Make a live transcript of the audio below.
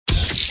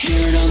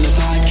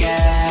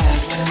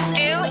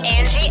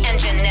Angie and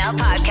Janelle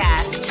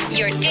podcast.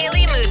 Your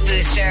daily mood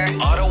booster.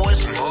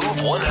 Ottawa's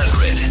Move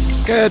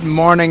 100. Good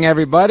morning,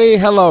 everybody.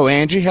 Hello,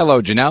 Angie.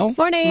 Hello, Janelle.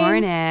 Morning.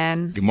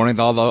 Morning. Good morning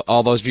to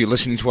all those of you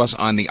listening to us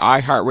on the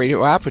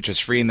iHeartRadio app, which is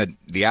free in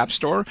the App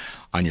Store,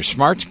 on your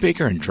smart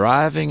speaker, and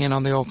driving and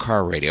on the old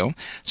car radio.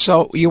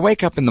 So you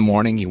wake up in the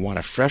morning, you want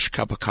a fresh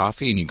cup of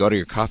coffee, and you go to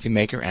your coffee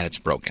maker, and it's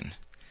broken.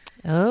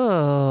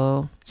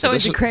 Oh. So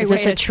it's a great Is way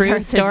this a to true start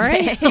the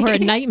story day. or a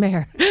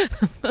nightmare?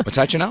 What's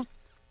that, Janelle?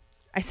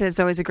 I said it's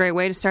always a great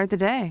way to start the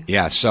day.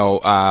 Yeah,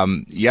 so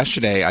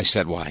yesterday I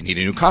said, well, I need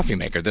a new coffee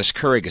maker. This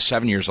Keurig is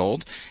 7 years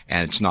old,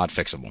 and it's not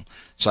fixable.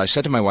 So I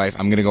said to my wife,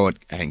 I'm going to go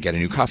and get a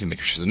new coffee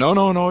maker. She said, no,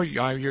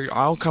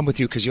 I'll come with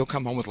you because you'll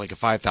come home with like a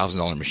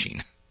 $5,000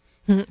 machine.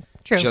 True.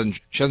 She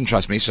doesn't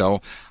trust me,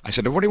 so I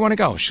said, where do you want to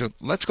go? She said,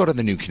 let's go to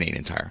the new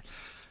Canadian Tire.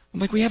 I'm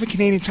like, we have a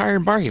Canadian Tire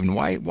in Barhaven.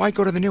 Why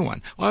go to the new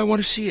one? Well, I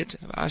want to see it.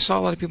 I saw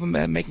a lot of people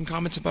making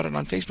comments about it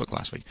on Facebook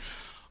last week.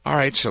 All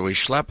right, so we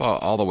schlep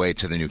all the way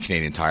to the new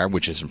Canadian Tire,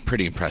 which is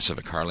pretty impressive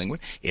at Carlingwood.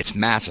 It's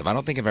massive. I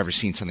don't think I've ever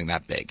seen something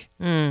that big.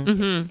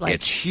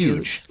 It's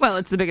huge. Well,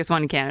 it's the biggest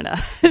one in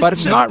Canada. But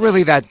it's not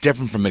really that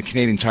different from a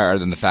Canadian Tire other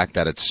than the fact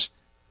that it's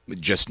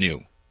just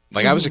new.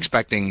 Like, I was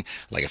expecting,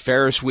 like, a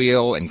Ferris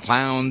wheel and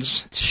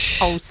clowns.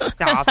 Oh,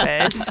 stop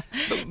it.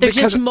 There's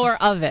just more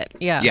of it.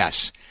 Yeah.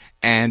 Yes.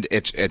 And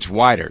it's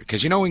wider.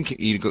 Because, you know, when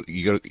you go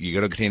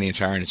to Canadian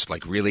Tire and it's,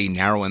 like, really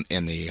narrow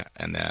in the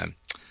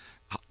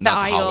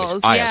not the aisles,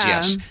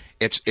 yes.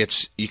 yeah.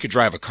 It's you could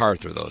drive a car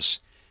through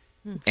those.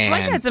 And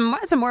Like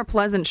it's a more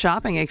pleasant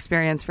shopping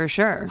experience for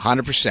sure.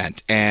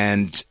 100%.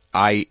 And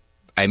I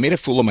made a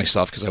fool of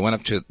myself because I went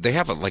up to, they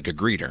have a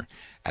greeter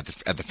at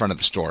the front of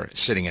the store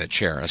sitting in a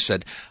chair. I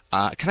said,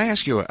 can I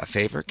ask you a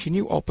favor? Can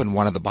you open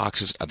one of the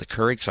boxes of the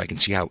Keurig so I can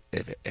see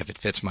if it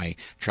fits my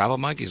travel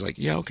mug? He's like,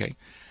 yeah, okay.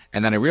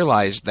 And then I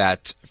realized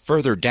that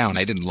further down,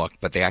 I didn't look,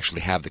 but they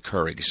actually have the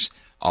Keurigs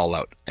all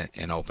out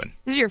and open.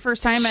 This is your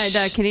first time at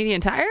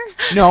Canadian Tire?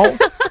 No.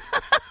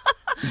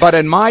 But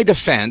in my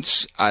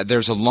defense,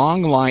 there's a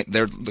long line.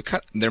 There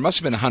must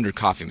have been 100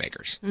 coffee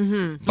makers.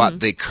 But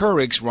the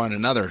Keurigs run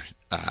another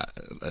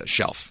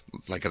shelf,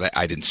 like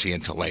I didn't see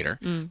until later.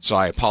 So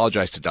I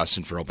apologize to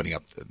Dustin for opening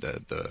up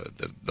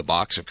the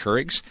box of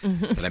Keurigs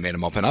that I made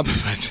him open up.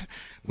 But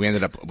we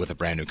ended up with a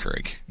brand new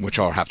Keurig, which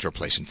I'll have to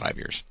replace in 5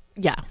 years.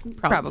 Yeah,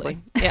 Probably.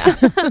 Yeah.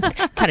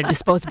 Kind of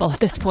disposable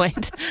at this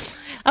point.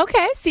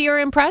 Okay, so you're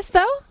impressed,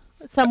 though?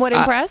 Somewhat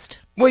impressed?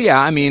 Well, yeah,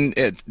 I mean,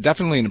 it's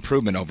definitely an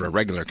improvement over a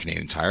regular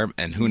Canadian Tire,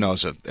 and who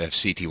knows if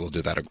CT will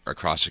do that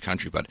across the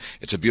country, but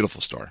it's a beautiful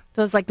store.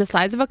 So it's like the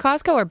size of a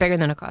Costco or bigger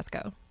than a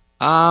Costco?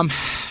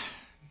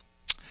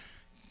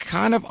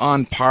 Kind of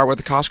on par with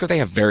the Costco. They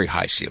have very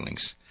high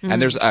ceilings. And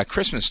there's a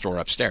Christmas store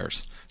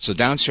upstairs. So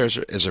downstairs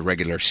is a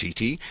regular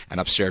CT, and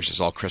upstairs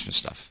is all Christmas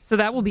stuff. So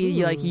that will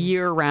be like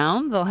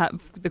year-round? They'll have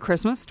the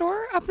Christmas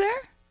store up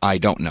there? I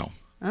don't know.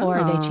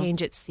 Or they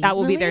change it seasonally? That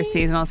will be their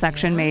seasonal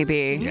section,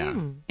 maybe. Yeah.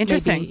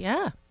 Interesting. Maybe,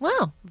 yeah.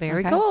 Wow,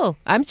 very Okay. cool.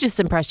 I'm just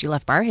impressed you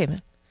left Barhaven.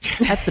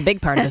 That's the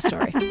big part of the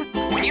story.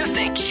 When you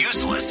think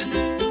useless,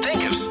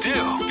 think of Stu.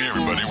 Hey,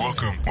 everybody,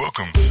 welcome.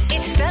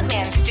 It's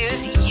Stuntman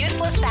Stu's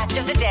useless fact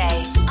of the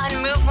day on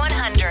Move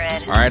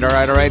 100. All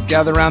right.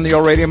 Gather around the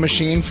old radio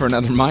machine for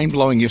another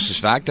mind-blowing useless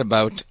fact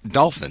about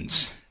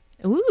dolphins.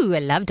 Ooh, I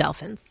love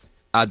dolphins.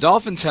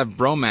 Dolphins have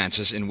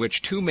bromances in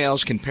which two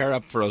males can pair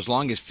up for as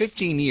long as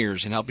 15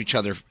 years and help each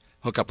other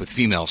hook up with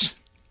females.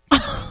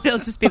 They'll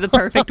just be the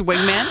perfect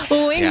wingman.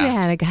 Wingman,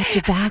 Yeah. I got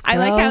your back, I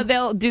like girl. how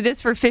they'll do this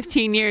for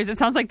 15 years. It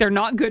sounds like they're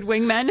not good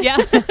wingmen. Yeah.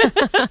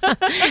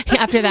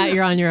 After that,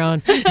 you're on your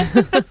own.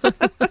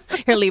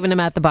 You're leaving them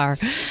at the bar.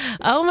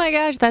 Oh my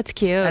gosh, that's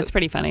cute. That's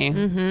pretty funny.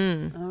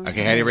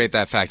 Okay, how do you rate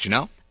that fact,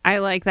 Janelle? I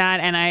like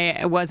that, and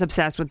I was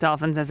obsessed with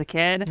dolphins as a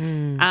kid.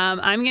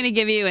 I'm going to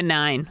give you a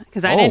 9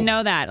 because I didn't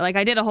know that. Like,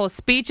 I did a whole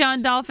speech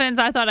on dolphins.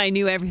 I thought I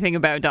knew everything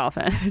about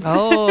dolphins.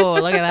 Oh,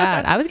 look at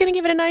that. I was going to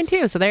give it a 9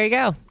 too, so there you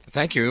go.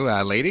 Thank you,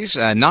 ladies.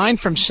 9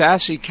 from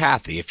Sassy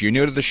Kathy. If you're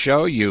new to the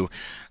show, you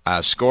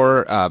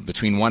score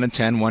between 1 and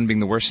 10, 1 being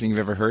the worst thing you've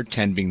ever heard,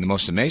 10 being the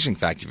most amazing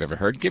fact you've ever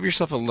heard. Give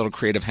yourself a little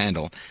creative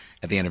handle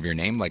at the end of your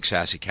name, like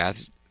Sassy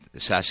Kathy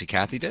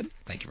did.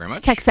 Thank you very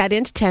much. Text that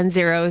into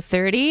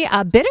 10030.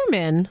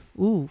 Bitterman,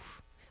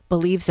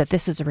 believes that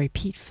this is a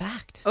repeat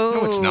fact.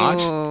 No, it's not.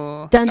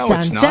 Dun, No, dun,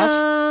 it's not.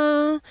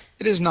 dun.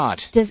 It is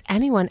not. Does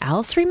anyone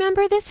else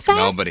remember this fact?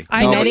 Nobody.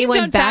 I know Anyone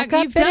you've done, back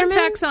up you've done Bitterman?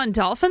 facts on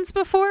dolphins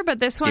before, but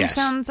this one Yes.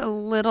 sounds a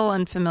little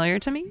unfamiliar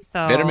to me.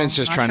 So Bitterman's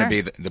just not trying sure.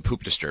 to be the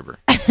poop disturber.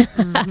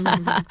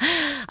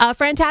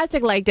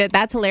 Fantastic, liked it.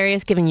 That's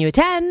hilarious. Giving you a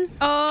 10.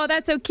 Oh,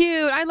 that's so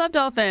cute. I love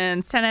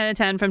dolphins. 10 out of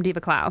 10 from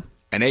Diva Clow.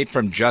 An 8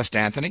 from Just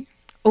Anthony.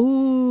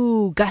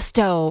 Ooh,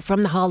 Gusto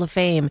from the Hall of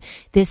Fame.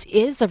 This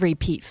is a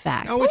repeat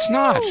fact. No, it's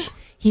not.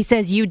 He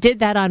says you did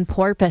that on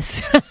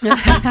purpose. I'm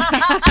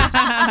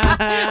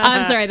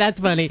sorry, that's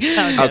funny.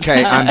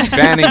 Okay, I'm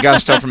banning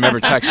Gusto from ever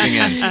texting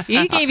in.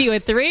 He gave you a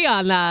 3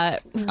 on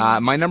that.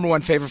 My number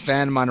one favorite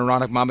fan,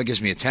 Monironic Mama, gives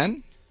me a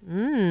 10.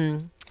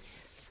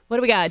 What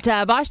do we got?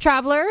 Bosch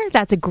Traveler,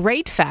 that's a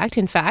great fact.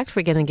 In fact,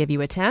 we're going to give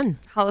you a 10.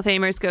 Hall of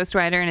Famers Ghost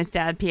Rider and his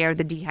dad, Pierre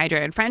the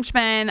Dehydrated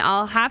Frenchman.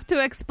 I'll have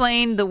to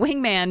explain the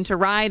wingman to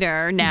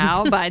Ryder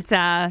now, but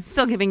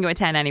still giving you a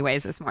 10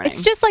 anyways this morning.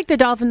 It's just like the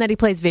dolphin that he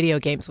plays video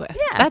games with.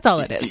 Yeah. That's all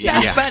it is.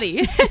 Best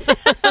buddy.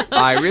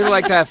 I really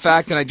like that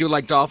fact, and I do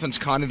like dolphins.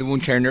 Connie the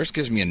wound care nurse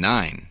gives me a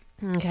 9.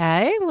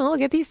 Okay, well, we'll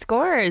get these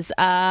scores.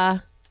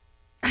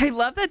 I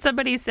love that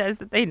somebody says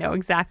that they know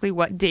exactly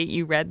what date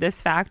you read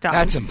this fact on.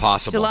 That's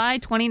impossible. July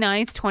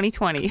 29th,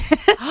 2020.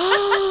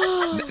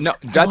 No,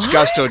 that's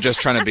Gusto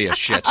just trying to be a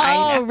shit.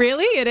 Oh,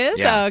 really? It is?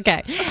 Yeah. Oh,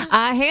 okay.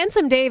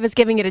 Handsome Dave is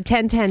giving it a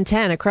 10, 10,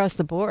 10 across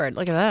the board.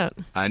 Look at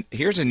that.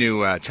 Here's a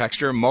new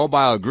texture,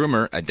 Mobile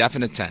Groomer, a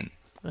definite 10.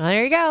 Well,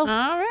 there you go. All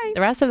right.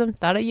 The rest of them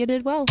thought you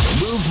did well.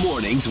 Move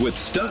mornings with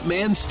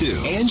Stuntman Stu,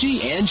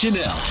 Angie, and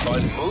Janelle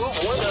on Move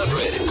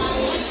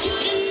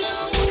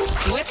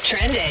 100. What's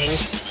trending?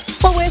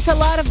 Well, with a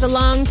lot of the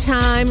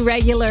longtime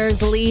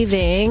regulars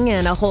leaving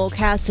and a whole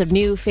cast of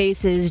new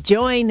faces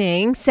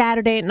joining,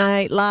 Saturday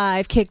Night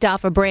Live kicked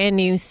off a brand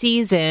new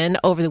season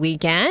over the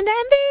weekend,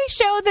 and they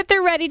showed that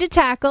they're ready to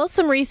tackle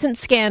some recent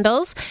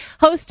scandals.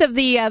 Host of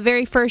the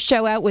very first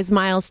show out was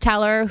Miles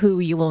Teller, who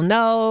you will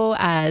know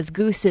as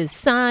Goose's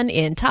son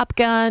in Top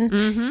Gun.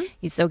 Mm-hmm.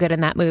 He's so good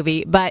in that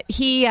movie. But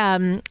he, he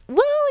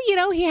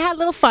had a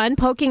little fun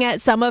poking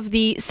at some of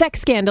the sex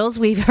scandals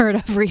we've heard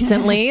of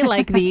recently,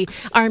 like the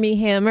Armie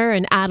Hammer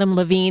and Adam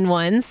Levine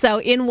ones. So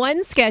in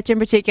one sketch in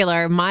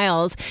particular,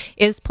 Miles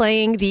is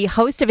playing the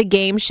host of a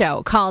game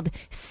show called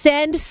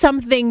Send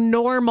Something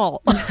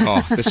Normal.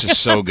 Oh, this is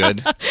so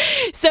good.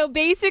 So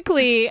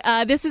basically,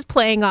 this is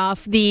playing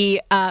off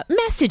the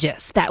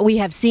messages that we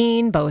have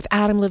seen both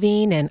Adam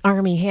Levine and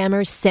Armie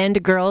Hammer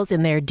send girls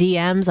in their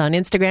DMs on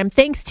Instagram.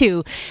 Thanks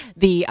to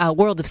the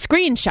world of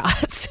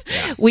screenshots,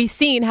 we've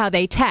seen how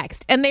they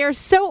text. And they are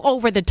so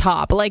over the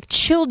top, like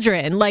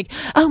children, like,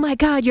 oh my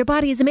God, your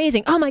body is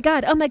amazing. Oh my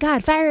God,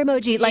 fire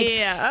emoji. Like,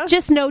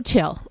 just no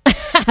chill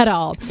at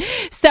all.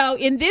 So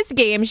in this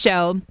game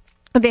show,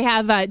 they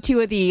have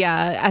two of the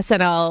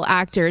SNL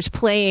actors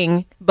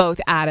playing both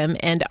Adam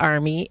and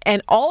Armie,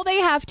 and all they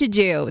have to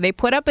do, they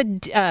put up a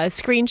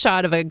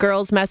screenshot of a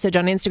girl's message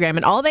on Instagram,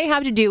 and all they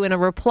have to do in a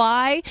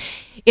reply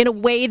in a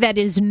way that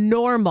is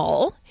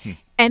normal,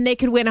 and they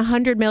could win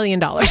 $100 million.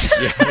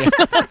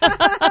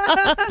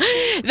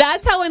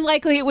 That's how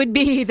unlikely it would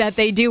be that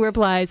they do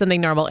reply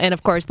something normal. And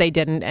of course they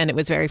didn't, and it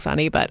was very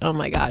funny. But oh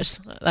my gosh,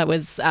 that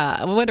was,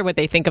 I wonder what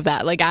they think of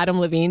that. Like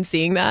Adam Levine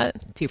seeing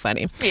that. Too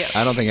funny. Yeah.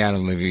 I don't think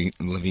Adam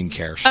Levine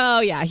cares.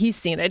 Oh yeah, he's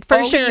seen it.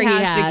 For sure he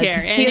has has to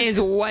care. And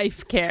his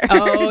wife cares.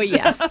 Oh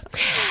yes.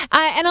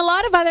 And a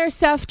lot of other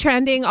stuff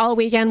trending all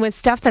weekend with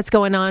stuff that's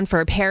going on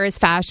for Paris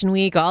Fashion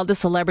Week. All the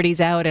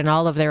celebrities out and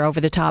all of their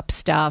over-the-top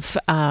stuff.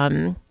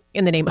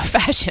 In the name of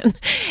fashion.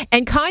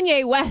 And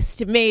Kanye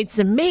West made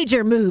some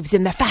major moves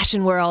in the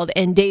fashion world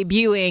and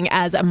debuting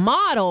as a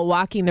model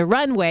walking the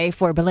runway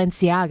for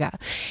Balenciaga.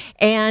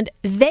 And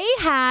they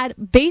had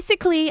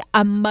basically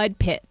a mud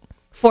pit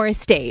for a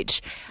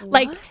stage. What?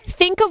 Like,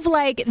 think of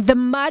like the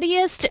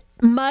muddiest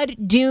mud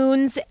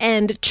dunes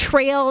and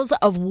trails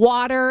of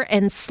water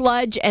and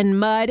sludge and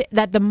mud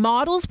that the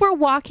models were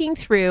walking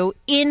through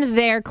in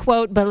their,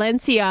 quote,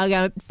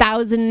 Balenciaga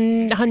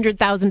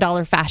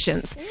 $100,000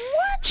 fashions. What?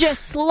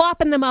 Just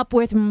slopping them up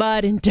with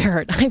mud and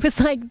dirt. I was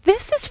like,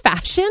 this is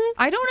fashion?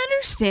 I don't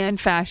understand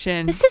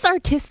fashion. This is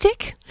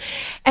artistic.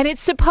 And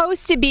it's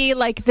supposed to be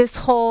like this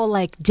whole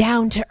like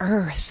down to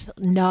earth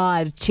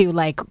nod to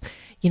like,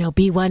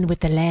 be one with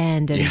the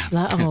land. And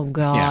oh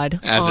God,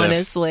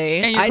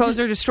 honestly. And your clothes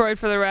are destroyed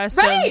for the rest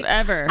of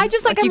ever. I'm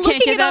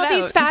looking at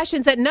all these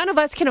fashions that none of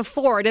us can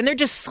afford, and they're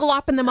just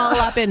slopping them all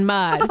up in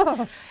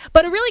mud.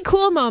 But a really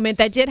cool moment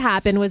that did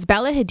happen was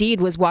Bella Hadid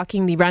was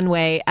walking the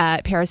runway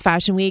at Paris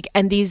Fashion Week,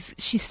 and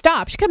she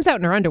stopped. She comes out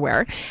in her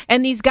underwear,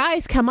 and these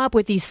guys come up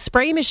with these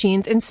spray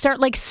machines and start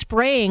like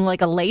spraying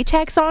like a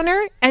latex on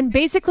her, and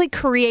basically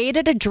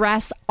created a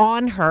dress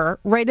on her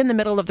right in the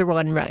middle of the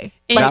runway.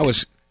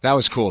 That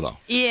was cool, though.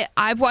 Yeah,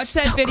 I've watched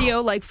that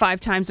video like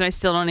 5 times, and I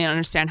still don't even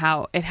understand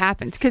how it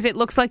happens, because it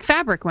looks like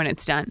fabric when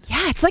it's done.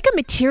 Yeah, it's like a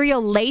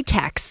material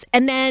latex.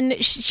 And then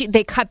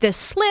they cut this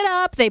slit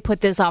up, they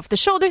put this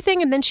off-the-shoulder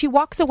thing, and then she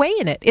walks away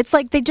in it. It's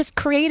like they just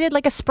created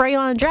like a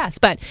spray-on dress.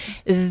 But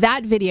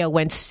that video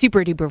went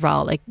super duper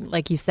viral.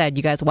 Like you said,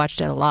 you guys watched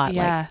it a lot.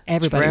 Yeah. Like,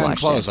 everybody spray on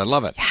watched clothes. it. I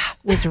love it. Yeah,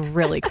 it was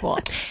really cool.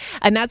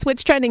 And that's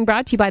What's Trending,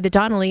 brought to you by the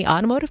Donnelly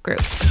Automotive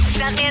Group.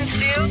 Stuntman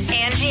Stu,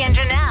 Angie, and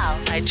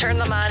Janelle. I turn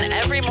them on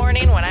every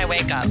morning when I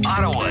wake up.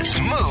 Ottawa's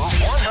Move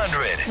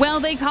 100. Well,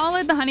 they call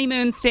it the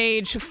honeymoon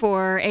stage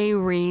for a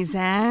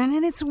reason,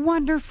 and it's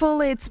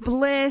wonderful, it's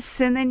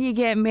bliss, and then you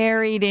get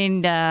married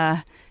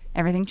and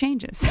everything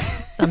changes.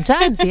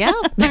 Sometimes, yeah.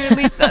 Or at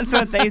least that's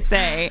what they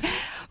say.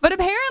 But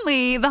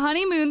apparently, the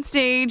honeymoon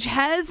stage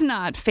has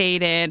not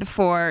faded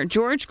for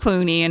George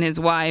Clooney and his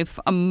wife,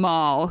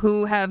 Amal,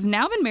 who have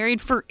now been married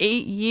for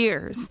 8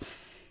 years.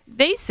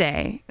 They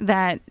say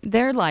that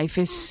their life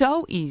is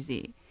so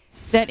easy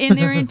that in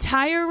their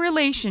entire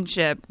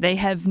relationship, they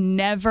have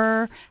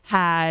never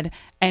had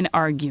an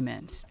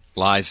argument.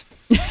 Lies.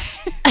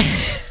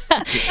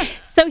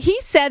 So he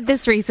said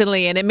this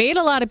recently, and it made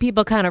a lot of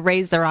people kind of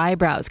raise their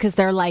eyebrows because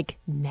they're like,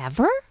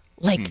 never?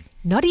 Like,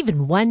 not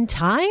even one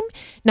time?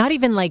 Not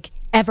even like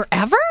ever?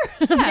 Yeah,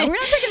 we're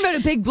not talking about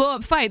a big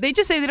blow-up fight. They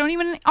just say they don't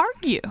even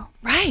argue.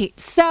 Right.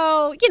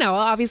 So,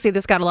 obviously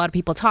this got a lot of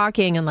people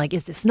talking and like,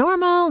 is this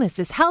normal? Is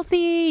this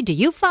healthy? Do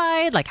you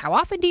fight? Like, how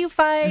often do you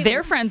fight?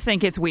 Their friends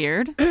think it's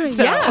weird.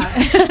 So.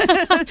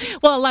 Yeah.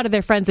 Well, a lot of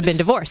their friends have been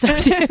divorced, too.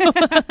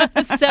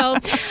 So,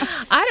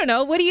 I don't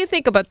know. What do you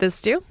think about this,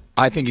 Stu?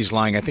 I think he's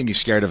lying. I think he's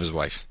scared of his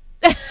wife.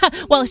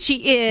 Well,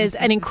 she is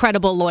an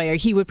incredible lawyer.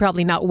 He would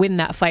probably not win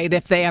that fight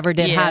if they ever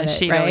did have it,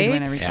 she'd right? always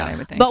win every fight, I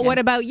would think. But what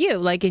about you,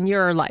 like in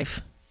your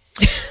life?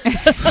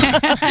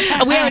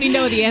 We already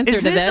know the answer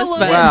to this.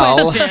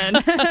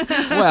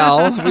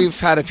 Well, we've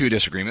had a few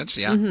disagreements,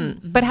 yeah.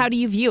 Mm-hmm. But how do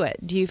you view it?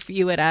 Do you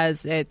view it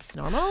as it's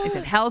normal? Is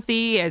it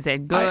healthy? Is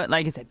it good?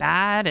 Is it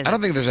bad? I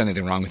don't think there's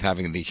anything wrong with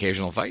having the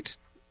occasional fight.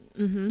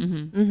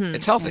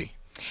 It's healthy.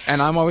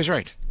 And I'm always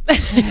right.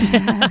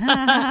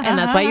 And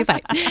that's why you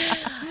fight.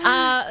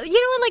 I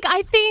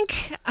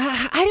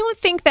don't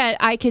think that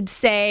I could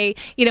say,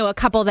 a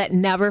couple that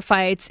never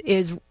fights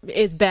is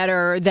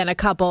better than a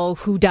couple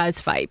who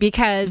does fight,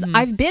 because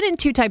I've been in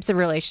two types of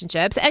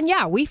relationships, and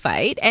yeah, we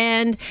fight.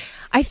 And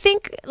I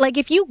think, like,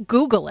 if you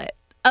Google it,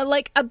 a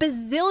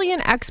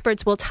bazillion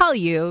experts will tell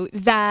you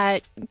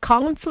that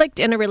conflict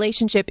in a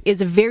relationship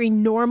is a very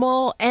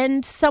normal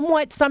and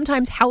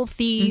sometimes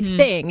healthy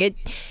thing.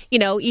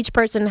 Each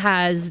person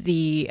has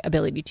the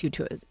ability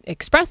to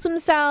express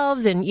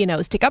themselves and,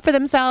 stick up for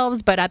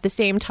themselves, but at the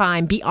same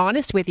time, be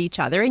honest with each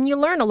other. And you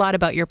learn a lot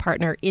about your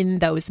partner in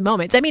those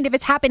moments. I mean, if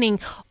it's happening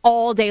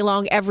all day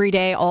long, every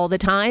day, all the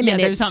time, and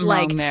it's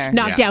like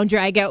knockdown,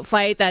 drag out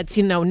fight that's,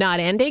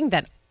 not ending,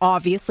 then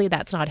obviously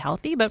that's not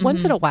healthy. But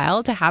once in a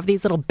while, to have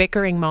these little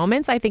bickering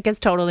moments, I think is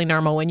totally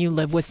normal when you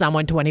live with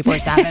someone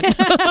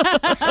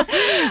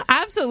 24/7.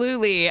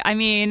 Absolutely. I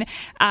mean,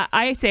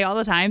 I say all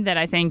the time that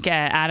I think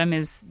Adam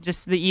is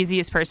just the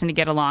easiest person to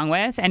get along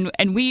with. And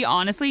we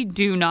honestly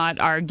do not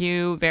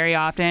argue very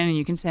often. And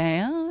you can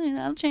say, oh,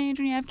 that'll change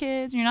when you have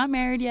kids, you're not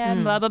married yet,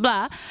 blah, blah,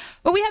 blah.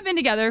 But we have been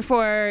together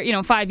for,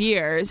 5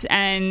 years.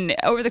 And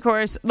over the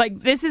course,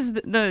 this is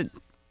the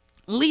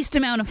least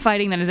amount of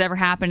fighting that has ever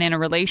happened in a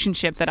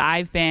relationship that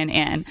I've been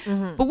in.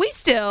 But we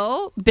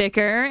still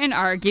bicker and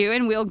argue,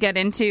 and we'll get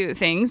into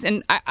things.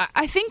 And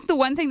I think the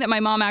one thing that my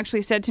mom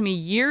actually said to me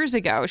years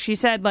ago, she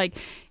said,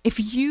 if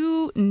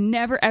you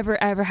never,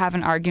 ever, ever have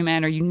an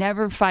argument or you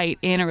never fight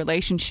in a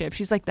relationship,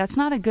 she's like, that's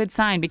not a good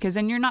sign, because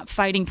then you're not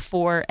fighting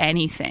for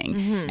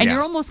anything. And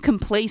you're almost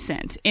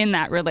complacent in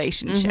that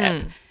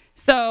relationship.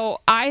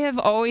 So I have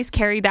always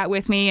carried that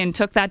with me and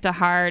took that to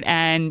heart,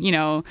 and,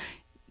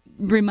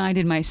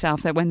 reminded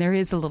myself that when there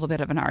is a little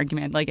bit of an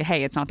argument,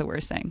 hey, it's not the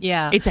worst thing.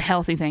 Yeah. It's a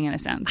healthy thing in a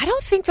sense. I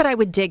don't think that I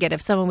would dig it if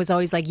someone was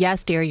always like,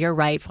 yes, dear, you're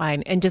right,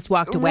 fine, and just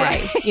walked away.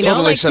 Right.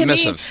 Totally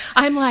submissive. To me,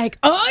 I'm like,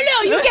 oh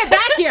no, you get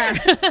back here.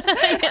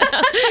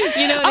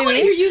 You know what I mean? want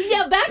to hear you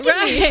yell back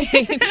at me.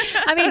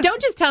 I mean,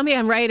 don't just tell me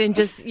I'm right and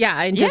just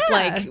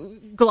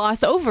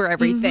gloss over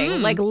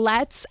everything.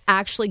 Let's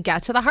actually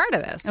get to the heart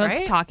of this.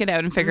 Let's talk it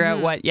out and figure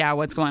out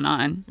what's going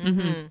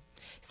on.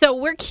 So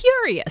we're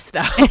curious, though,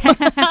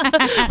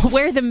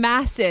 where the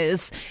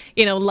masses,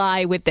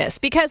 lie with this.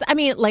 Because, I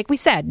mean, like we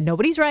said,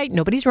 nobody's right,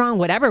 nobody's wrong.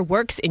 Whatever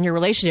works in your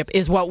relationship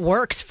is what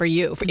works for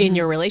you in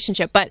your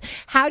relationship. But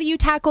how do you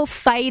tackle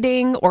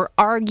fighting or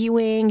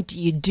arguing? Do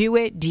you do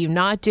it? Do you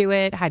not do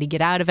it? How do you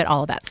get out of it?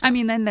 All of that stuff. I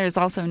mean, then there's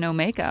also no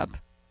makeup.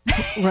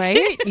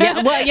 Right?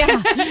 Yeah. Well,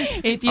 yeah.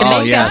 If you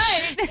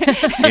yes.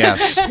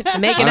 Yes.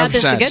 Making up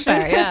is the good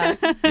part. Yeah.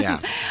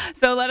 Yeah.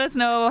 So let us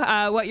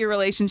know what your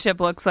relationship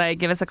looks like.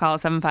 Give us a call,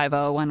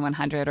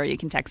 750-1100, or you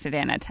can text it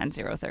in at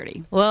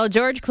 10030. Well,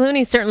 George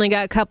Clooney certainly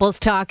got couples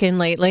talking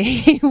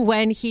lately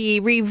when he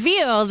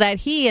revealed that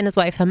he and his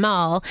wife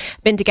Hamal,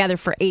 been together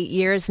for 8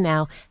 years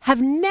now,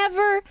 have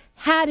never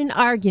had an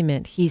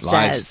argument, he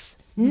says.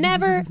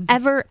 Never,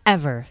 ever,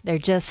 ever. They're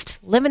just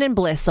living in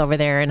bliss over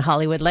there in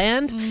Hollywood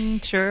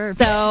land. Sure.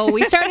 So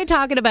we started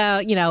talking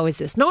about, is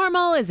this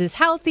normal? Is this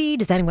healthy?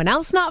 Does anyone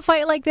else not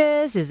fight like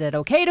this? Is it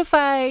okay to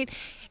fight?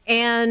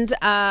 And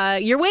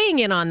you're weighing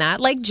in on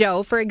that, like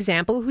Joe, for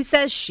example, who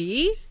says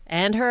she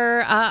and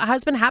her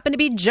husband happen to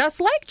be just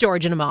like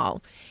George and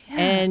Hamal. Yeah.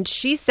 And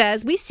she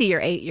says, we see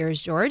your 8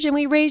 years, George, and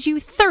we raise you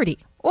 30.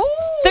 Ooh.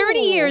 30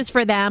 years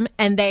for them,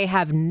 and they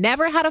have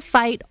never had a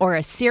fight or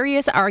a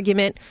serious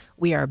argument.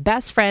 We are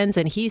best friends,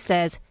 and he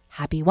says,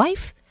 happy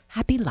wife,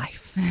 happy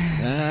life.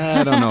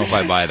 I don't know if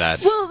I buy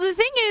that. Well, the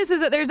thing is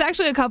that there's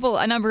actually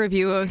a number of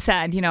you who have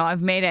said,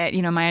 I've made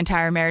it, my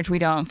entire marriage, we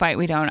don't fight,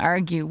 we don't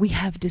argue, we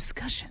have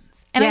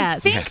discussions. And I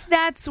think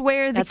that's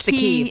where the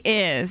key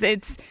is.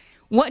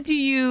 what do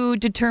you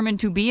determine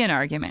to be an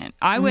argument?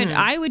 I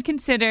would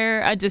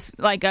consider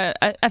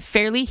a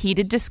fairly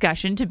heated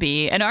discussion to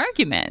be an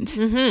argument.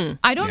 Mm-hmm.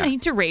 I don't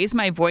need to raise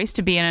my voice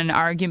to be in an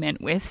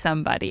argument with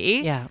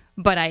somebody. Yeah.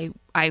 But I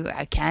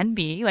can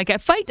be. Like, a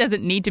fight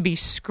doesn't need to be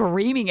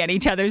screaming at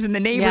each other's and the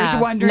neighbors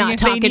wondering not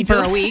if talking they need for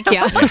to... a week.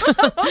 Yeah.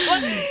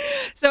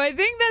 So I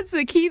think that's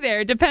the key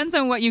there. It depends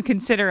on what you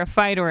consider a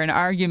fight or an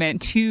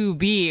argument to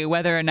be,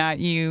 whether or not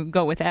you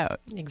go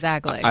without.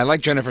 Exactly. I like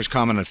Jennifer's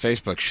comment on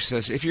Facebook. She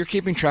says, if you're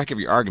keeping track of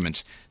your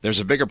arguments, there's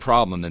a bigger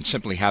problem than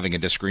simply having a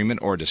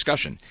disagreement or a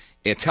discussion.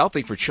 It's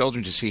healthy for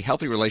children to see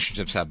healthy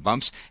relationships have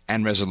bumps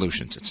and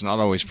resolutions. It's not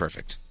always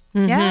perfect.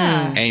 Mm-hmm.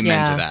 Yeah.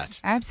 Amen to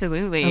that.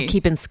 Absolutely.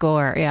 Keeping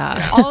score,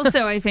 yeah.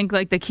 Also, I think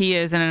like the key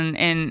is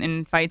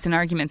in fights and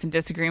arguments and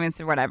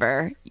disagreements or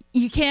whatever,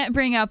 you can't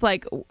bring up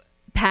like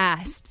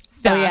past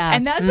stuff. Oh, yeah.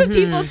 And that's what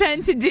people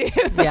tend to do.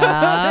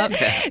 Yeah.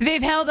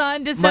 They've held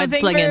on to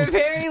something for a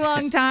very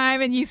long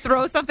time and you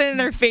throw something in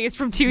their face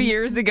from 2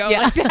 years ago.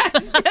 Yeah. Like,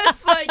 that's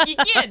just like, you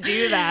can't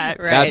do that.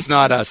 Right. That's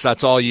not us.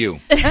 That's all you.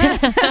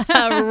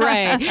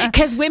 Right.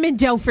 Because women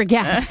don't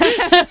forget.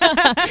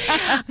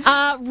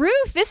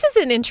 Ruth, this is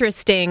an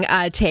interesting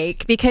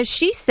take because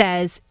she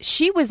says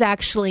she was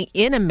actually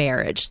in a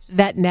marriage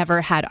that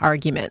never had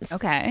arguments.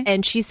 Okay.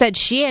 And she said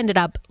she ended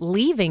up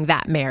leaving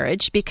that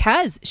marriage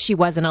because she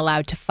wasn't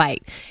allowed to fight.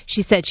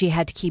 She said she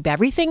had to keep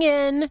everything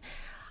in.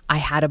 I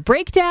had a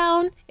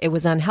breakdown. It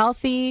was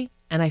unhealthy.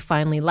 And I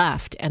finally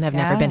left and I've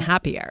never been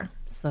happier.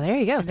 So there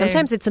you go.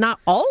 Sometimes it's not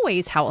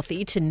always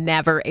healthy to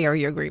never air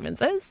your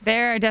grievances.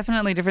 There are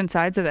definitely different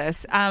sides of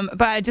this.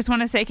 But I just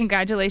want to say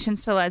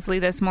congratulations to Leslie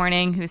this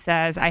morning, who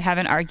says, I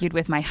haven't argued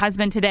with my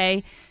husband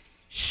today.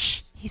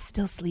 Shh. He's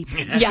still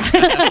sleeping. Yeah.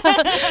 Well, and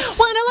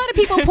a lot of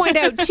people point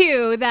out,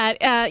 too, that,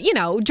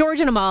 George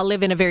and Amal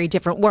live in a very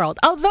different world.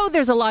 Although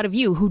there's a lot of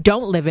you who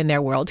don't live in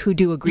their world who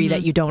do agree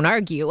that you don't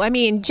argue. I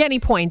mean, Jenny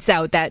points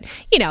out that,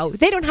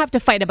 they don't have to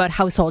fight about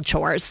household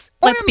chores.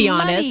 Let's be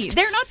honest.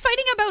 They're not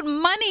fighting about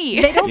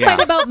money. They don't fight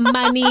about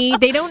money.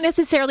 They don't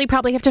necessarily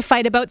probably have to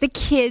fight about the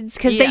kids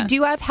because they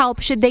do have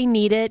help should they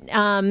need it.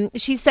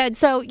 She said,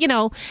 so, you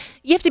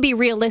have to be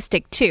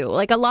realistic, too.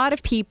 Like a lot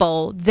of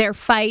people, their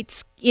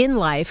fights in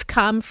life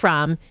come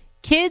from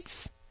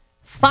kids,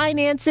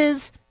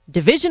 finances,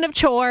 division of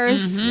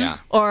chores,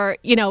 or,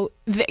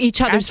 each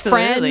other's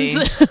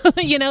friends,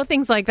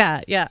 things like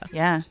that. Yeah.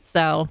 Yeah.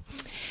 So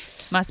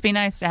Must be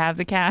nice to have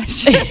the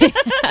cash.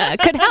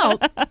 Could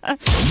help.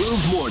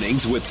 Move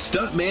Mornings with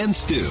Stuntman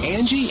Stu,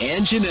 Angie,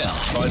 and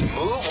Janelle on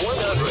Move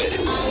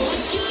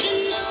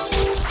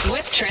 100.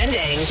 What's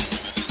trending?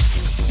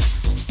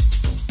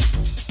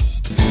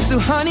 So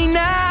honey,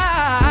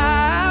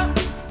 now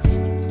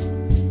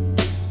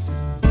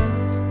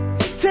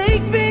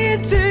take me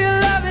into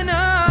your loving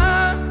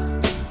arms.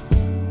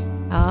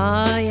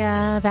 Oh,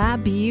 yeah,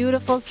 that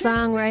beautiful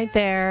song right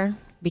there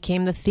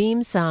became the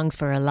theme songs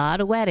for a lot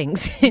of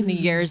weddings in the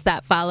years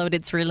that followed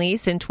its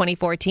release in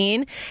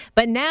 2014.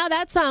 But now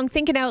that song,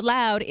 Thinking Out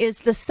Loud, is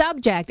the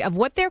subject of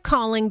what they're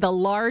calling the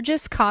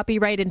largest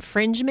copyright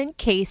infringement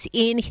case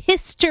in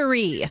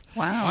history.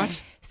 Wow.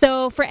 What?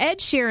 So for Ed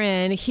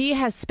Sheeran, he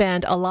has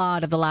spent a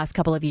lot of the last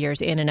couple of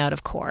years in and out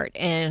of court,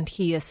 and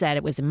he has said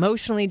it was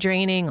emotionally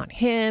draining on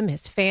him,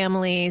 his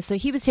family. So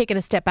he was taking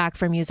a step back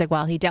from music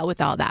while he dealt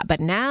with all that. But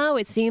now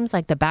it seems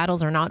like the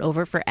battles are not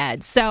over for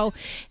Ed. So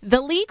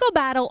the legal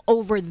battle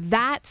over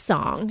that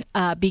song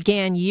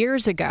began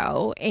years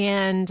ago,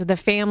 and the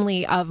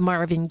family of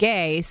Marvin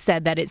Gaye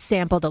said that it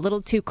sampled a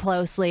little too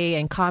closely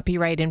and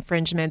copyright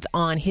infringements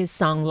on his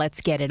song,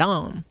 Let's Get It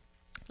On.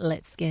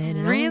 Let's get it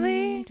on.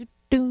 Really?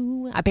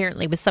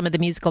 Apparently with some of the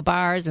musical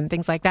bars and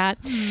things like that.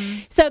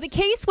 So the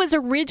case was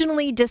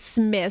originally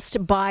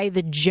dismissed by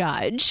the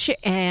judge,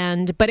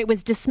 but it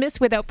was dismissed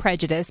without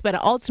prejudice, but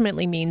it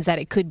ultimately means that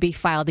it could be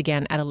filed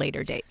again at a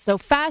later date. So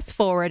fast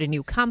forward, a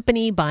new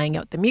company buying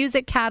out the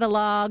music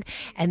catalog,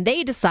 and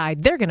they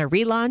decide they're going to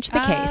relaunch the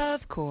case.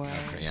 Of course.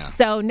 Yeah.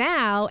 So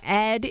now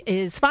Ed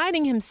is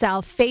finding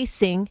himself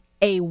facing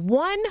a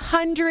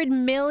 $100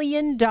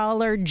 million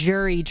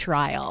jury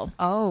trial.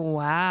 Oh,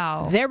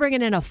 wow. They're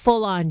bringing in a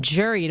full-on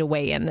jury to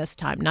weigh in this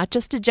time, not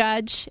just a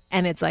judge,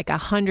 and it's like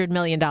 $100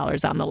 million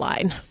on the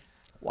line.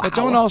 Wow. But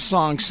don't all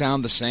songs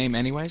sound the same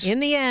anyways? In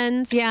the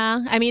end,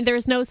 yeah. I mean,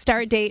 there's no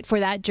start date for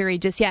that jury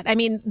just yet. I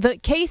mean, the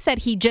case that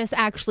he just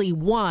actually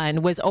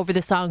won was over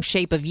the song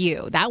Shape of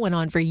You. That went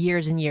on for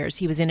years and years.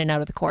 He was in and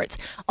out of the courts.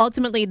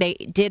 Ultimately, they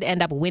did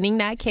end up winning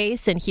that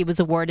case, and he was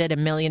awarded $1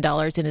 million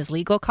in his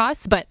legal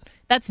costs, but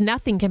that's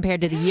nothing compared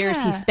to the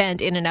years he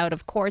spent in and out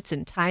of courts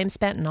and time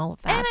spent and all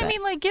of that. And I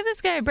mean, like, give this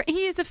guy a break.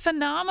 He is a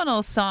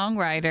phenomenal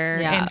songwriter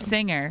Yeah. and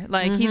singer.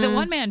 Like, he's a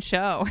one-man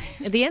show.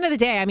 At the end of the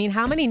day, I mean,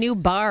 how many new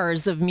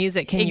bars of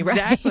music can you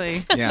Exactly.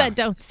 write Yeah. that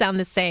don't sound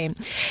the same?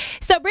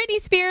 So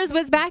Britney Spears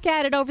was back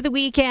at it over the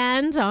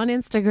weekend on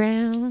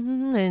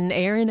Instagram and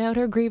airing out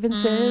her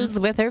grievances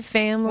with her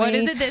family. What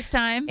is it this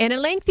time? In a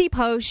lengthy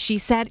post, she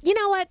said, you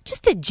know what,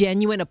 just a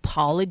genuine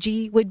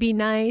apology would be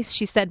nice.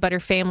 She said, but her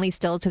family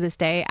still to this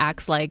day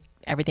acts like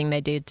everything they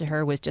did to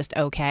her was just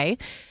okay.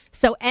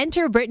 So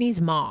enter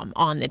Brittany's mom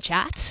on the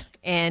chat.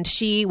 And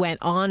she went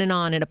on and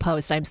on in a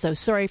post. I'm so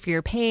sorry for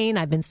your pain.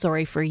 I've been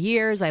sorry for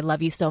years. I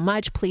love you so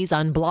much. Please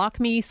unblock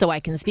me so I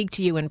can speak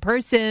to you in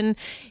person.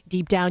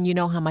 Deep down, you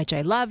know how much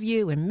I love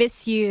you and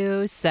miss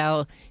you.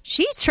 So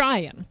she's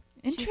trying.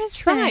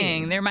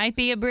 Interesting. There might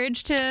be a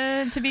bridge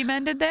to be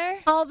mended there.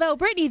 Although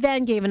Brittany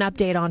then gave an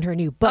update on her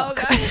new book,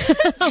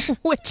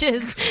 which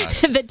is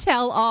the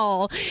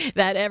tell-all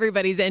that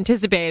everybody's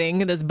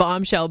anticipating, this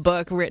bombshell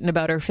book written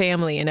about her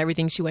family and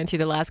everything she went through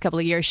the last couple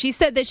of years. She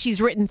said that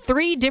she's written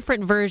 3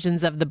 different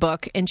versions of the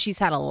book, and she's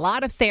had a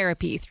lot of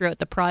therapy throughout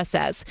the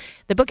process.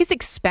 The book is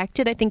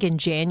expected, I think, in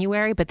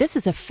January, but this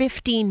is a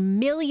 $15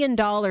 million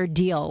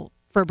deal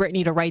for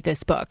Brittany to write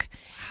this book.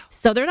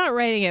 So they're not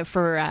writing it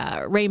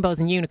for rainbows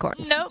and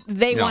unicorns. Nope.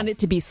 They want it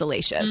to be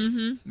salacious.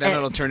 Then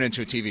it'll turn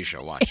into a TV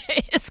show. Watch.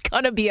 It's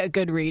going to be a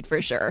good read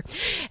for sure.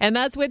 And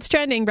that's what's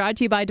trending, brought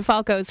to you by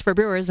DeFalco's for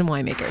brewers and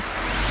winemakers.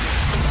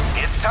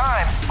 It's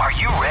time. Are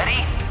you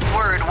ready?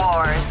 Word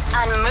Wars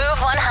on Move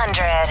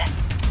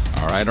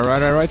 100. All right.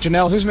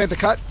 Janelle, who's made the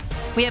cut?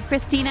 We have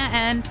Christina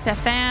and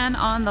Stefan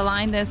on the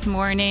line this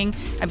morning.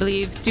 I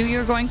believe, Stu,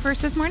 you're going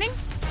first this morning?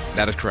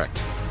 That is correct.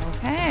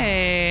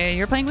 Okay.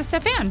 You're playing with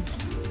Stefan.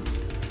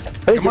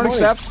 Hey, Good morning,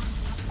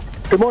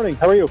 Steph. Good morning.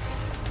 How are you?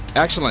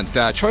 Excellent.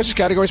 Choice of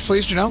categories,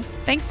 please, Janelle.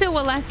 Thanks to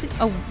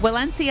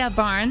Valencia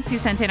Barnes, who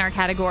sent in our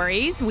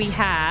categories. We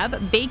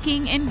have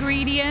baking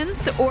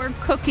ingredients or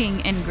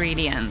cooking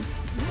ingredients.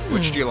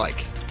 Which do you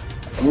like?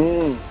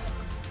 Go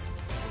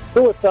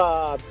with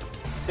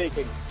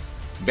baking.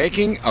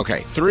 Baking?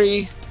 Okay.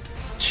 3,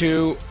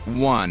 2,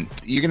 1.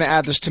 You're going to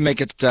add this to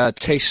make it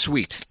taste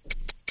sweet.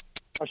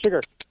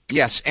 Sugar.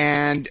 Yes,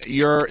 and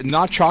you're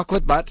not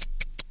chocolate, but...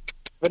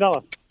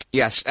 Vanilla.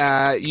 Yes,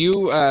 you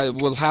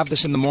will have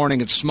this in the morning.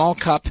 It's a small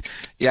cup.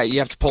 Yeah, you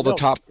have to pull the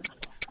top.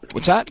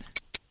 What's that?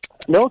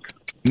 Milk.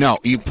 No,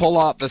 you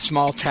pull out the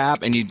small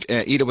tab and you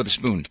eat it with a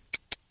spoon.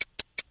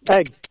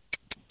 Egg.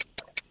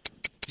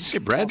 Did you say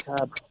bread?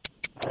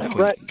 No.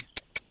 Bread.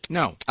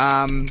 No.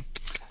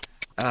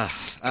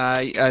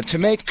 To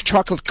make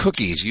chocolate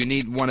cookies, you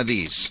need one of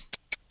these.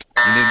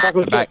 You need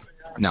Chocolate a bag.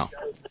 No.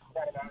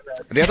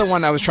 The other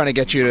one I was trying to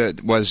get you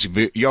to was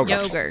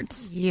yogurt.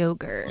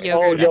 Yogurt.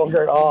 Oh,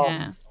 yogurt. Oh.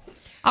 Yeah.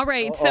 All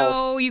right,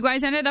 so you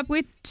guys ended up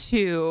with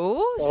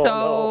 2.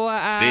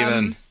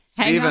 Steven.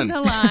 Hang on the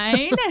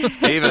line.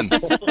 Steven.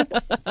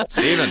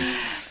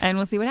 And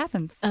we'll see what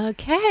happens.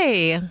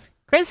 Okay.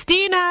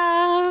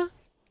 Christina.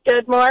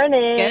 Good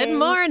morning. Good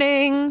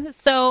morning.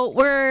 So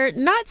we're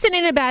not sitting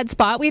in a bad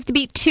spot. We have to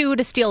beat 2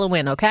 to steal a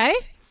win, okay?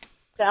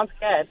 Sounds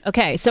good.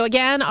 Okay, so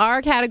again,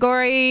 our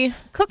category...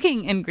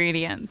 Cooking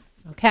ingredients.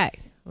 Okay,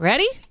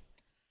 ready?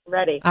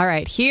 Ready. All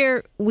right,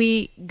 here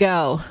we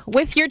go.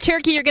 With your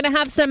turkey, you're going to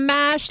have some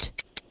mashed...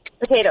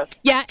 Potatoes.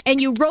 Yeah, and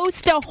you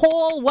roast a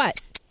whole what?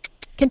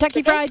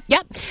 Kentucky Fried?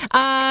 Yep.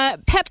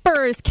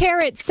 Peppers,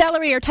 carrots,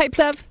 celery are types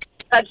of?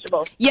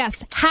 Vegetables.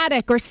 Yes.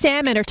 Haddock or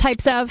salmon are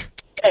types of?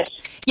 Fish.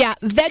 Yeah.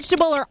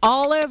 Vegetable or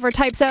olive are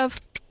types of?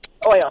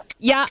 Oil.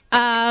 Yeah.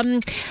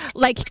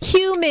 Like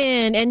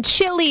cumin and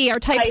chili are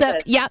types of?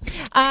 Spices. Yeah.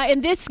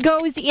 And this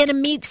goes in a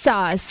meat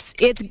sauce.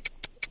 It's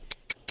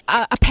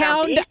a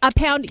pound. A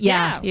pound.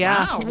 Yeah.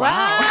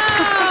 Wow.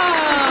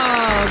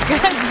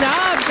 Good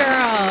job,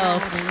 girl.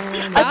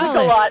 That took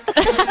a lot.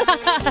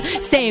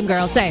 Same,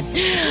 girl, same.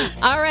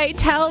 All right,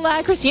 tell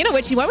Christina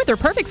what she went with her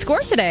perfect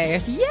score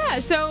today. Yeah,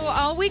 so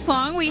all week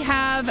long we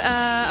have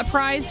a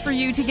prize for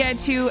you to get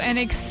to an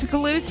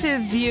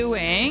exclusive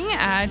viewing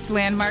at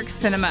Landmark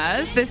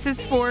Cinemas. This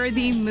is for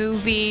the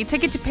movie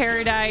Ticket to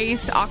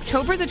Paradise,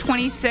 October the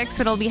 26th.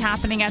 It'll be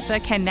happening at the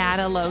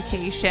Canada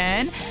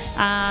location.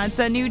 It's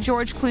a new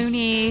George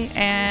Clooney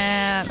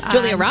and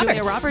Julia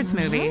Roberts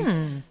movie.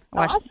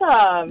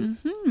 Awesome.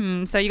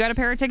 So you got a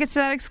pair of tickets to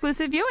that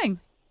exclusive viewing.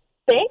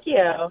 Thank you.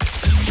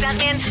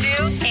 Stuntman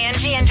Stu,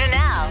 Angie, and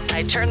Janelle.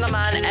 I turn them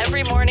on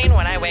every morning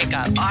when I wake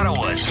up.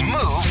 Ottawa's Move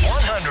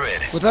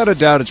 100. Without a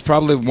doubt, it's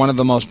probably one of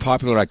the most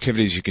popular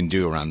activities you can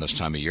do around this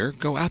time of year.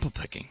 Go apple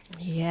picking.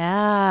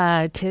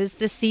 Yeah, 'tis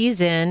the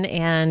season,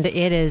 and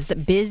it is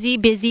busy,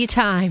 busy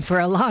time for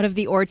a lot of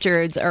the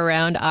orchards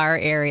around our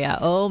area.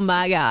 Oh,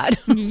 my God.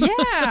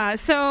 Yeah.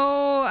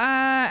 So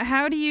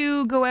how do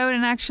you go out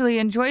and actually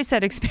enjoy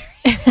said experience?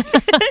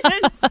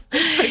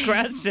 The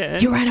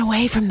question. You run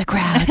away from the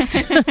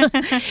crowds.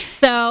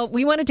 So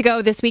we wanted to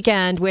go this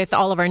weekend with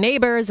all of our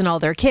neighbors and all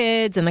their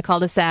kids in the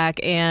cul-de-sac.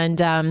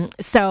 And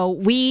so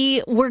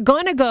we were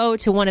going to go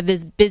to one of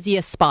the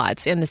busiest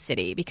spots in the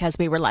city because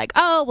we were like,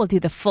 oh, we'll do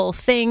the full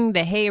thing,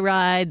 the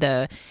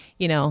hayride,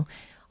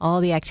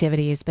 all the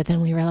activities. But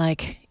then we were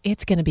like,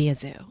 it's going to be a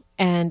zoo.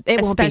 And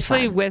it won't be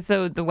Especially fun.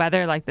 with the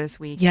weather like this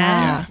week.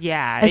 Yeah.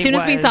 Yeah. As soon it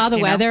as we was, saw the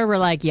you know. weather, we're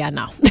like, yeah,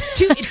 no. It's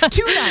too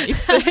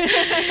nice.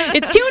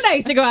 It's too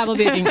nice to go apple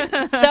picking.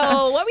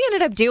 So what we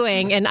ended up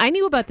doing, and I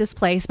knew about this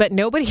place, but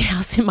nobody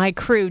else in my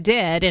crew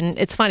did. And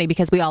it's funny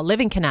because we all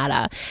live in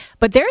Canada,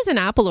 but there's an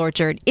apple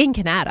orchard in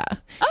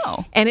Canada.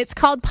 Oh. And it's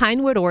called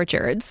Pinewood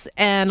Orchards.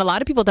 And a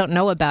lot of people don't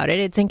know about it.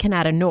 It's in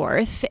Canada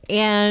North.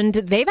 And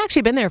they've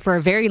actually been there for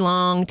a very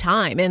long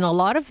time. And a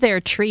lot of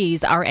their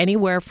trees are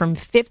anywhere from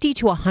 50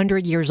 to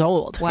 100 years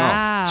old.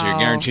 Wow. Oh, so you're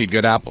guaranteed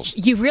good apples.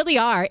 You really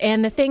are.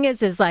 And the thing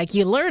is like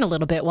you learn a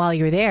little bit while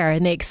you're there.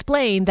 And they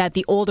explain that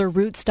the older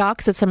root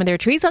stocks of some of their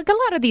trees, like a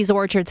lot of these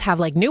orchards have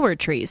like newer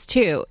trees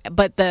too.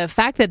 But the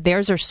fact that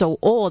theirs are so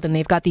old and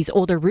they've got these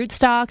older root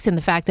stocks and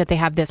the fact that they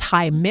have this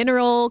high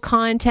mineral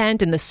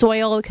content in the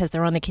soil because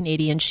they're on the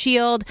Canadian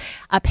Shield,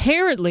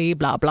 apparently,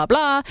 blah, blah,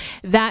 blah,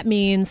 that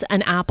means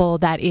an apple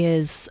that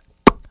is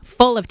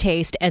full of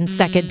taste and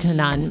second to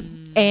none.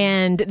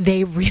 And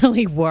they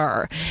really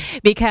were,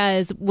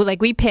 because like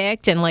we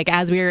picked and like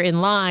as we were in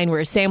line, we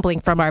were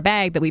sampling from our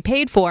bag that we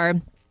paid for.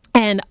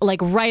 And like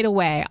right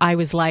away, I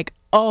was like,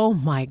 oh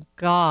my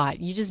God,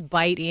 you just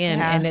bite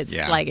in and it's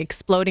like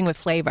exploding with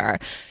flavor.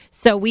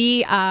 So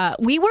we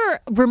were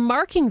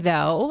remarking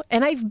though,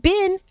 and I've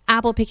been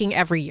apple picking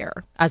every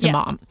year as a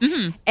mom.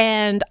 Mm-hmm.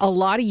 And a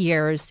lot of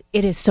years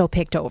it is so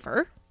picked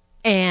over.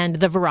 And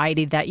the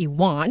variety that you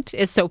want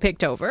is so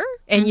picked over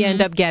and you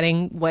end up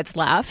getting what's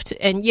left.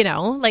 And, you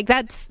know, like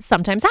that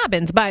sometimes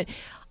happens. But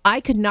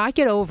I could not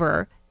get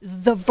over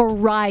the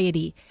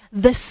variety,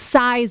 the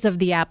size of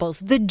the apples,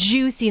 the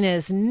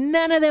juiciness.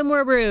 None of them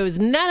were bruised.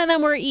 None of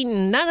them were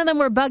eaten. None of them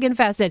were bug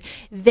infested.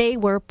 They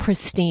were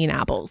pristine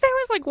apples. There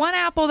was like one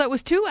apple that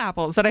was two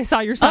apples that I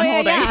saw your son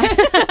holding.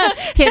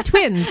 Yeah. He had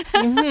twins.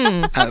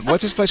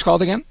 What's this place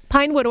called again?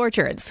 Pinewood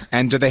Orchards.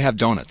 And do they have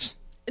donuts?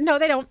 No,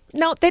 they don't.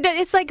 No, they don't.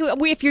 It's like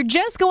if you're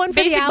just going for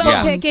Basic the apple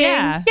bones, picking.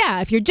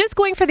 yeah. If you're just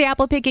going for the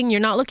apple picking, you're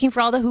not looking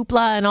for all the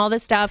hoopla and all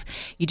this stuff.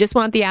 You just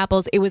want the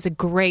apples. It was a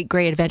great,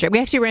 great adventure. We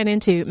actually ran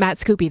into Matt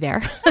Scoopy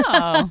there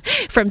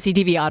from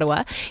CTV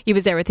Ottawa. He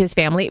was there with his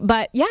family.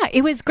 But yeah,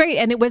 it was great.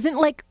 And it wasn't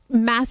like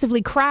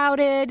massively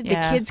crowded. The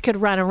kids could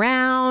run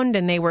around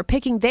and they were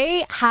picking.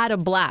 They had a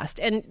blast.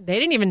 And they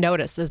didn't even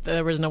notice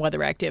there was no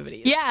other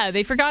activities. Yeah,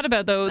 they forgot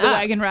about the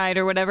wagon ride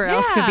or whatever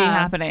else could be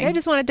happening. They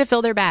just wanted to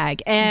fill their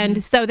bag.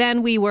 And so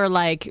then we were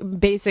like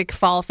basic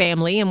fall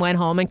family and went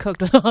home and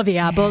cooked with all the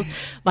apples.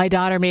 My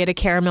daughter made a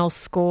caramel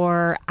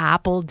score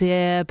apple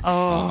dip.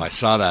 Oh, I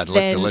saw that. It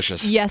looked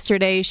delicious.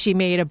 Yesterday she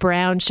made a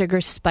brown sugar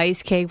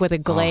spice cake with a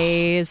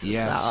glaze.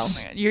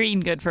 Yes. So, You're eating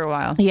good for a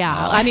while.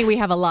 yeah. I mean, we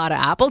have a lot of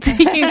apple to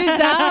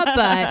use up,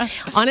 but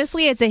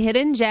honestly, it's a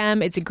hidden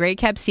gem. It's a great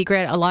kept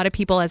secret. A lot of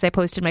people, as I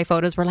posted my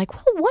photos, were like,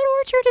 what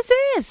orchard is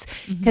this?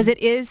 Because it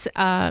is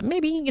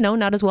maybe, you know,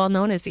 not as well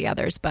known as the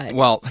others, but...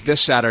 Well, this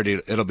Saturday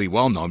it'll be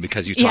well known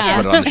because you talked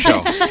about it on the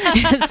show.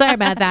 Sorry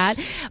about that.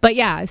 But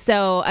yeah,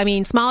 so, I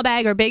mean, small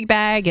bag or big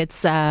bag,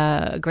 it's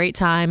a great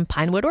time.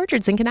 Pinewood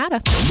Orchards in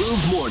Canada.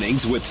 Move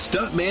Mornings with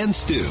Stuntman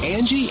Stu,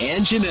 Angie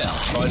and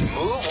Janelle on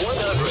Move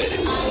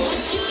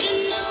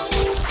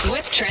 100.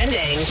 What's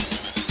trending?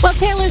 Well,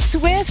 Taylor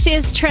Swift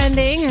is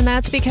trending, and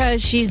that's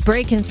because she's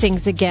breaking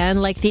things again,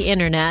 like the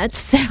internet.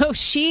 So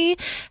she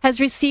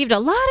has received a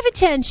lot of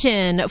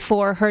attention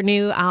for her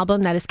new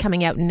album that is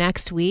coming out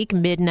next week,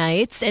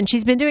 Midnights. And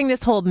she's been doing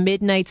this whole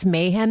Midnights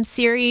Mayhem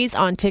series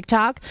on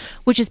TikTok,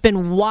 which has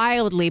been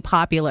wildly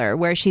popular,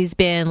 where she's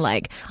been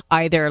like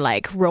either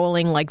like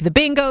rolling like the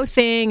bingo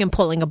thing and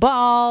pulling a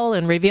ball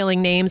and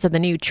revealing names of the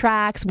new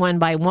tracks one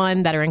by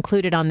one that are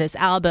included on this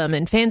album.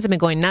 And fans have been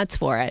going nuts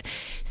for it.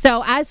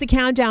 So as the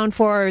countdown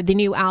for the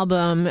new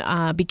album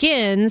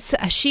begins,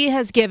 she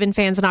has given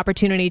fans an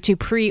opportunity to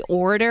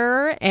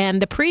pre-order, and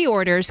the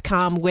pre-orders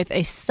come with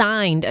a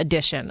signed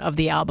edition of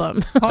the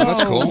album. Oh,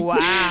 that's cool.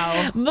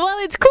 Wow. Well,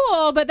 it's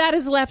cool, but that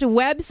has left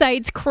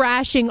websites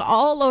crashing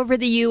all over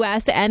the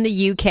U.S. and the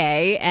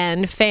U.K.,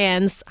 and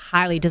fans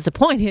highly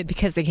disappointed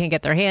because they can't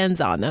get their hands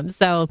on them.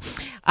 So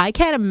I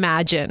can't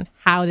imagine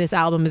how this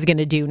album is going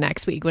to do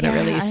next week when it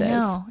releases. I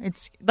know.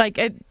 It's like,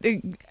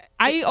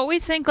 I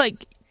always think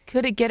like,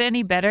 could it get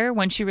any better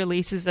when she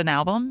releases an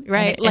album?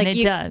 Right. And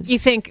it does. You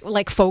think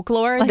like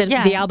Folklore, Like,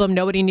 the album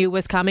nobody knew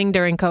was coming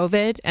during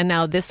COVID, and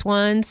now this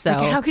one. So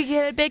Like, how could you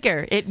get it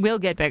bigger? It will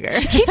get bigger.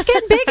 She keeps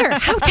getting bigger.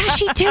 How does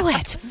she do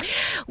it?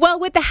 Well,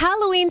 with the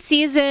Halloween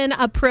season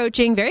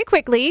approaching very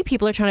quickly,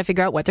 people are trying to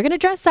figure out what they're going to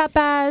dress up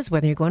as,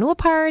 whether you're going to a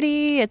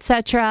party,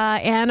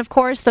 etc. And of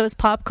course, those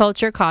pop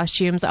culture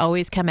costumes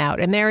always come out.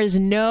 And there is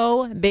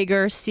no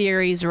bigger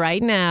series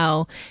right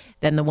now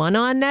than the one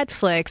on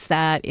Netflix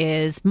that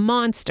is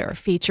Monster,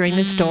 featuring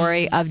the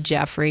story of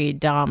Jeffrey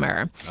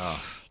Dahmer.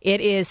 It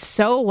is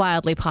so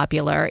wildly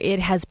popular. It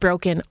has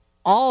broken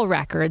all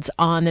records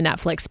on the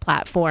Netflix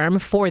platform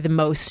for the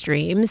most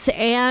streams.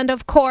 And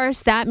of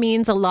course, that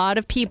means a lot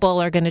of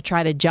people are going to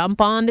try to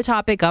jump on the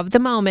topic of the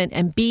moment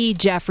and be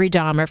Jeffrey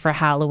Dahmer for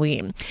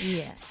Halloween.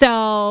 Yes.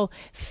 So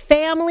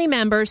family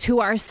members who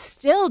are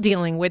still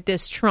dealing with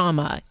this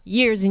trauma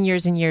years and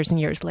years and years and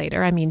years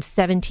later, I mean,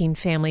 17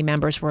 family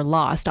members were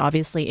lost,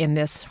 obviously, in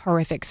this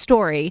horrific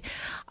story,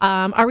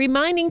 are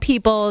reminding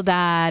people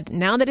that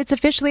now that it's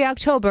officially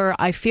October,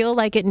 I feel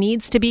like it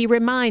needs to be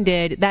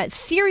reminded that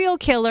serial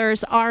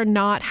killers are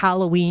not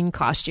Halloween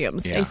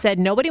costumes. Yeah. They said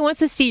nobody wants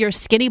to see your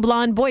skinny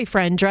blonde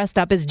boyfriend dressed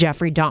up as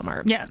Jeffrey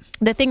Dahmer. Yeah.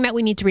 The thing that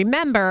we need to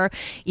remember,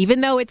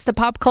 even though it's the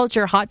pop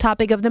culture hot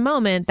topic of the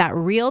moment, that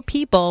real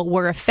people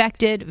were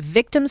affected,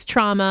 victims'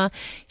 trauma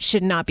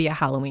should not be a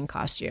Halloween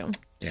costume.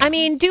 Yeah. I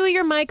mean, do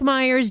your Mike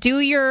Myers, do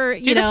your,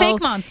 Do the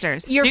fake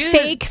monsters. your Do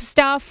fake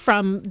stuff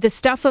from the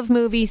stuff of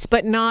movies,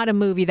 but not a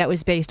movie that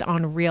was based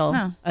on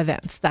real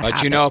events. That But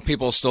happened.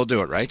 people still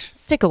do it, right?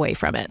 Stick away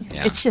from it.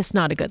 Yeah. It's just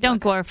not a good Don't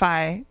look.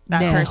 glorify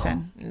that No.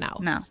 person.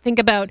 No. Think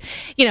about,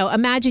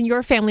 imagine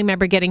your family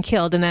member getting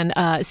killed and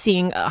then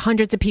seeing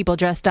hundreds of people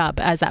dressed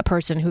up as that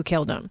person who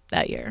killed them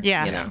that year.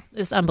 Yeah.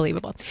 It's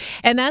unbelievable.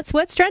 And that's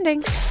what's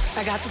trending.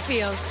 I got the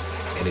feels.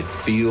 And it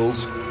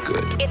feels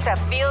good. It's a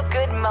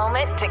feel-good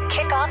moment to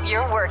kick off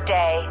your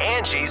workday.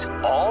 Angie's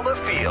All the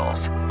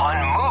Feels on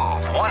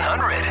Move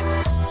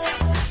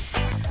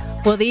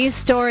 100. Well, these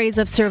stories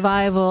of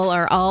survival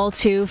are all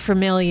too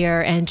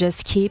familiar and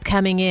just keep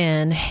coming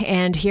in.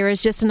 And here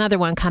is just another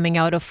one coming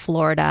out of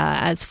Florida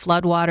as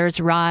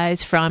floodwaters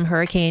rise from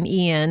Hurricane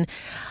Ian.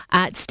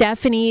 At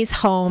Stephanie's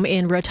home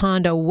in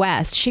Rotondo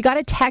West, she got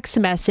a text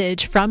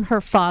message from her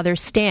father,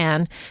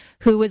 Stan,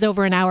 who was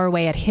over an hour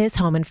away at his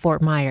home in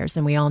Fort Myers.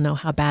 And we all know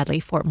how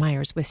badly Fort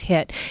Myers was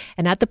hit.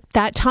 And at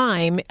that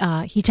time,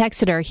 he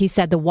texted her. He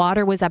said the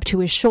water was up to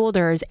his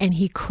shoulders and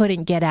he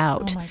couldn't get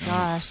out. Oh, my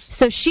gosh.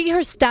 So she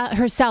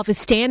herself is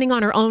standing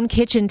on her own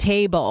kitchen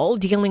table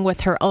dealing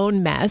with her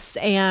own mess.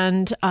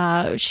 And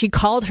she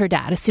called her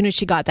dad as soon as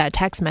she got that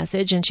text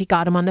message. And she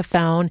got him on the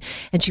phone.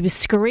 And she was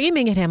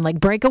screaming at him, like,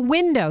 break a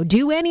window,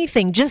 do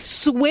anything, just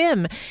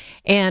swim.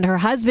 And her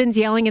husband's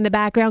yelling in the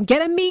background,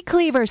 get a meat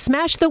cleaver,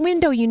 smash the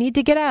window, you need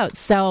to get out.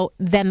 So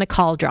then the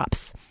call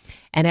drops.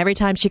 And every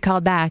time she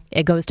called back,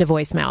 it goes to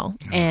voicemail.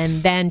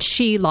 And then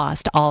she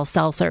lost all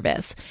cell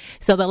service.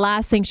 So the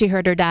last thing she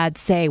heard her dad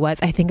say was,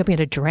 I think I'm going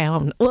to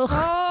drown.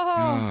 Ugh.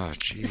 Oh,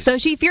 jeez. So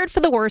she feared for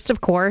the worst,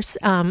 of course,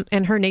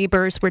 and her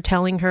neighbors were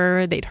telling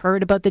her they'd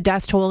heard about the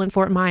death toll in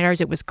Fort Myers.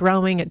 It was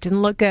growing. It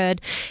didn't look good.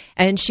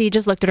 And she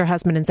just looked at her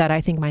husband and said, I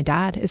think my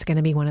dad is going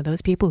to be one of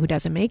those people who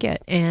doesn't make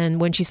it.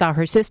 And when she saw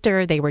her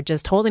sister, they were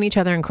just holding each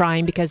other and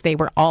crying because they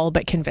were all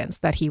but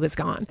convinced that he was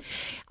gone.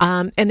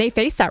 And they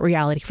faced that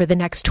reality for the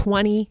next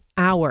 20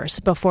 hours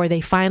before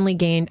they finally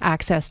gained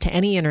access to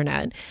any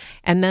internet.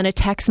 And then a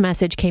text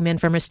message came in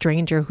from a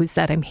stranger who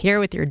said, I'm here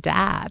with your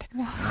dad.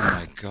 Oh,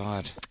 my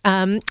God.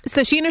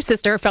 So she and her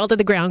sister fell to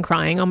the ground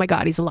crying, oh my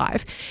God, he's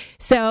alive.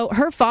 So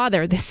her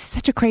father, this is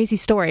such a crazy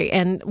story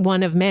and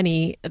one of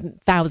many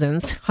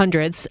thousands,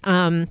 hundreds,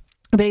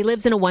 but he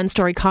lives in a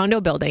one-story condo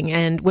building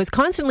and was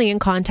constantly in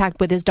contact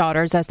with his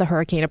daughters as the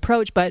hurricane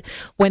approached. But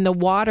when the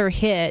water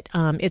hit,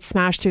 it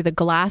smashed through the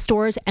glass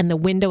doors and the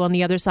window on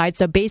the other side.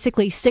 So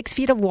basically 6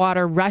 feet of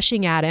water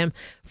rushing at him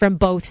from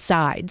both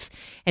sides.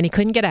 And he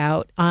couldn't get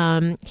out.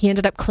 He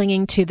ended up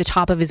clinging to the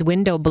top of his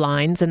window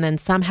blinds and then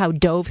somehow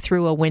dove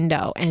through a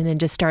window and then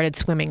just started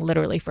swimming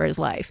literally for his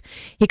life.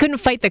 He couldn't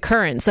fight the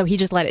current, so he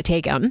just let it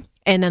take him.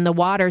 And then the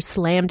water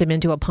slammed him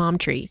into a palm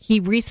tree. He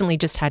recently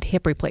just had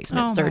hip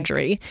replacement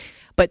surgery.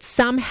 But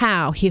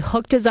somehow he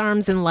hooked his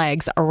arms and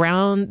legs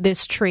around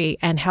this tree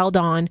and held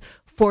on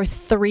for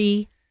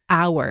 3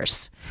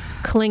 hours,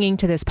 clinging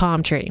to this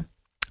palm tree.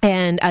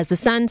 And as the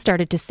sun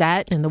started to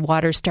set and the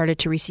water started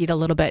to recede a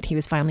little bit, he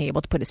was finally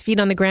able to put his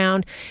feet on the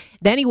ground.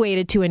 Then he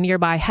waded to a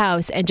nearby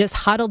house and just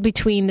huddled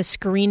between the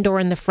screen door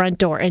and the front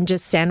door and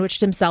just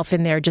sandwiched himself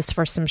in there just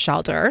for some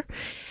shelter.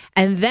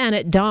 And then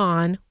at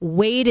dawn,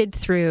 waded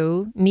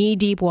through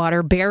knee-deep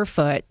water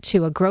barefoot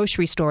to a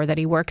grocery store that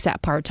he works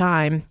at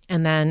part-time,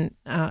 and then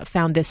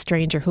found this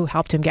stranger who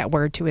helped him get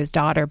word to his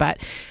daughter. But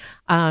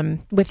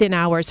within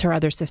hours, her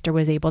other sister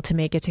was able to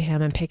make it to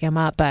him and pick him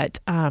up.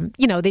 But,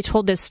 they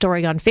told this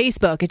story on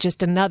Facebook. It's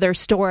just another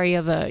story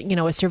of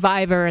a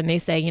survivor. And they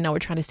say, we're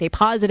trying to stay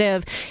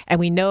positive. And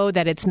we know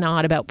that it's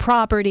not about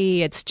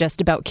property. It's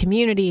just about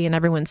community and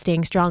everyone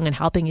staying strong and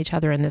helping each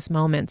other in this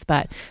moment.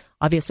 But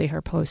obviously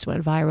her post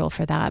went viral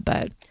for that.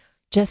 But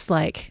just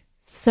like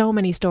so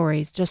many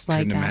stories just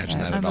like Couldn't that. imagine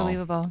that at all.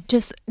 Unbelievable.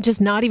 Just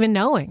not even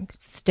knowing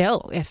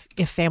still if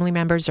family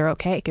members are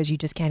okay because you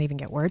just can't even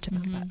get word to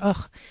them.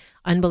 Ugh.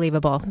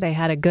 Unbelievable. They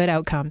had a good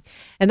outcome.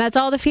 And that's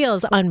all the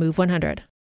feels on Move 100.